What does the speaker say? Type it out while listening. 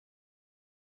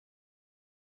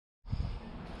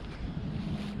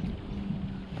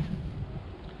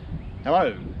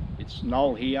Hello, it's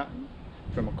Noel here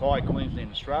from Mackay,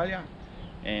 Queensland, Australia,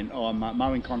 and I'm a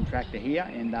mowing contractor here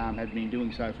and have been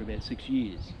doing so for about 6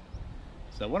 years.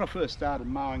 So when I first started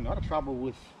mowing, I had trouble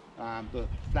with the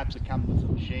flaps that come with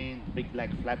the machine, the big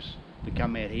black flaps that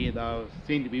come out here. They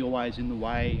seemed to be always in the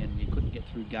way and you couldn't get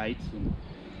through gates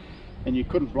and you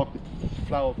couldn't block the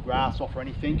flow of grass off or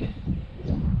anything.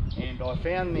 And I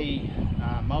found the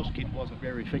mulch kit wasn't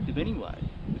very effective anyway,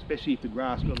 especially if the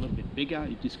grass got a little bit bigger.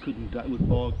 It just couldn't, it would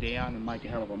bog down and make a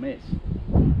hell of a mess.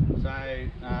 So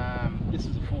this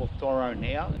is the fourth Toro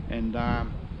now, and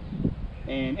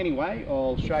anyway,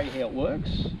 I'll show you how it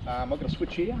works. I've got a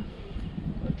switch here,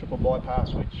 a triple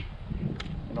bypass switch,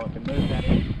 and I can move that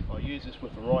in. I use this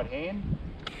with the right hand,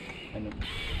 and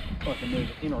I can move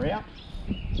it in or out.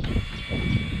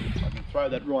 I can throw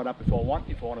that right up if I want.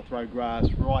 If I want to throw grass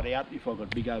right out, if I've got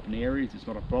big open areas, it's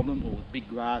not a problem. Or with big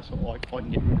grass, I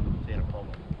can get rid of it without a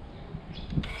problem.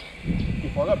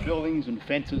 If I've got buildings and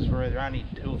fences where they're only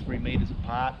 2 or 3 metres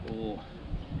apart, or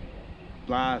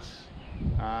glass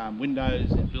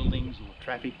windows in buildings, or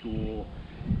traffic, or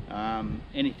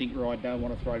anything where I don't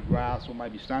want to throw grass or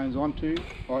maybe stones onto,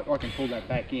 I can pull that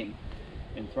back in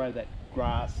and throw that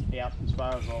grass out as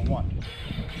far as I want.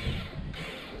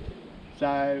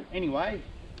 So anyway,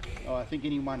 I think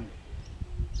anyone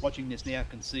watching this now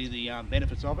can see the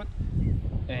benefits of it,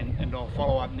 and I'll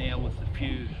follow up now with a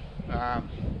few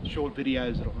short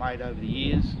videos that I've made over the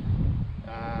years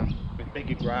with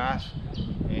bigger grass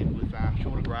and with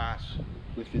shorter grass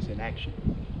with this in action.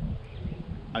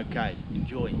 Okay,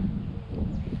 enjoy.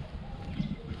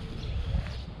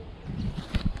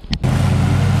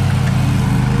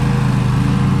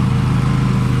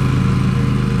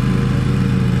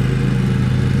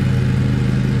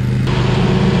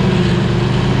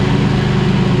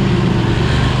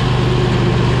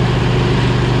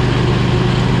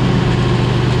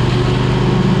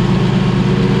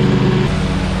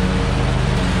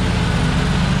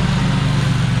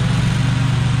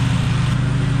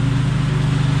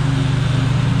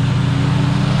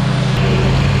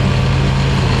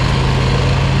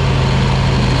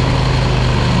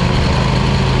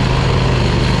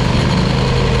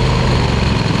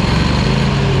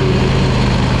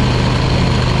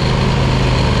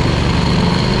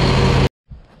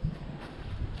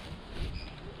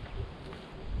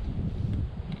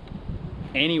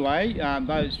 Anyway,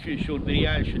 those few short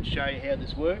videos should show you how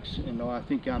this works, and I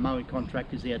think mowing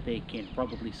contractors out there can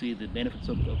probably see the benefits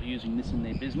of using this in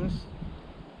their business.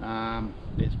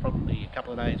 There's probably a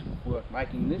couple of days work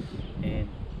making this and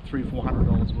 $300 or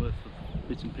 $400 worth of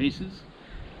bits and pieces.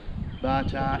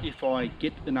 But if I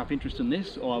get enough interest in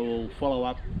this, I will follow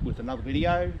up with another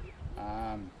video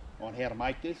on how to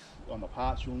make this, on the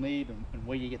parts you'll need and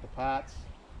where you get the parts,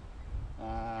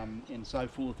 and so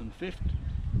forth and fifth.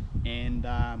 And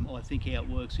I think how it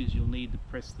works is you'll need to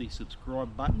press the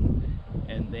subscribe button,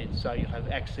 and then so you'll have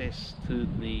access to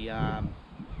the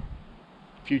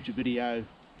future video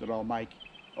that I'll make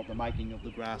of the making of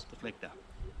the grass deflector.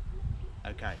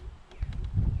 Okay.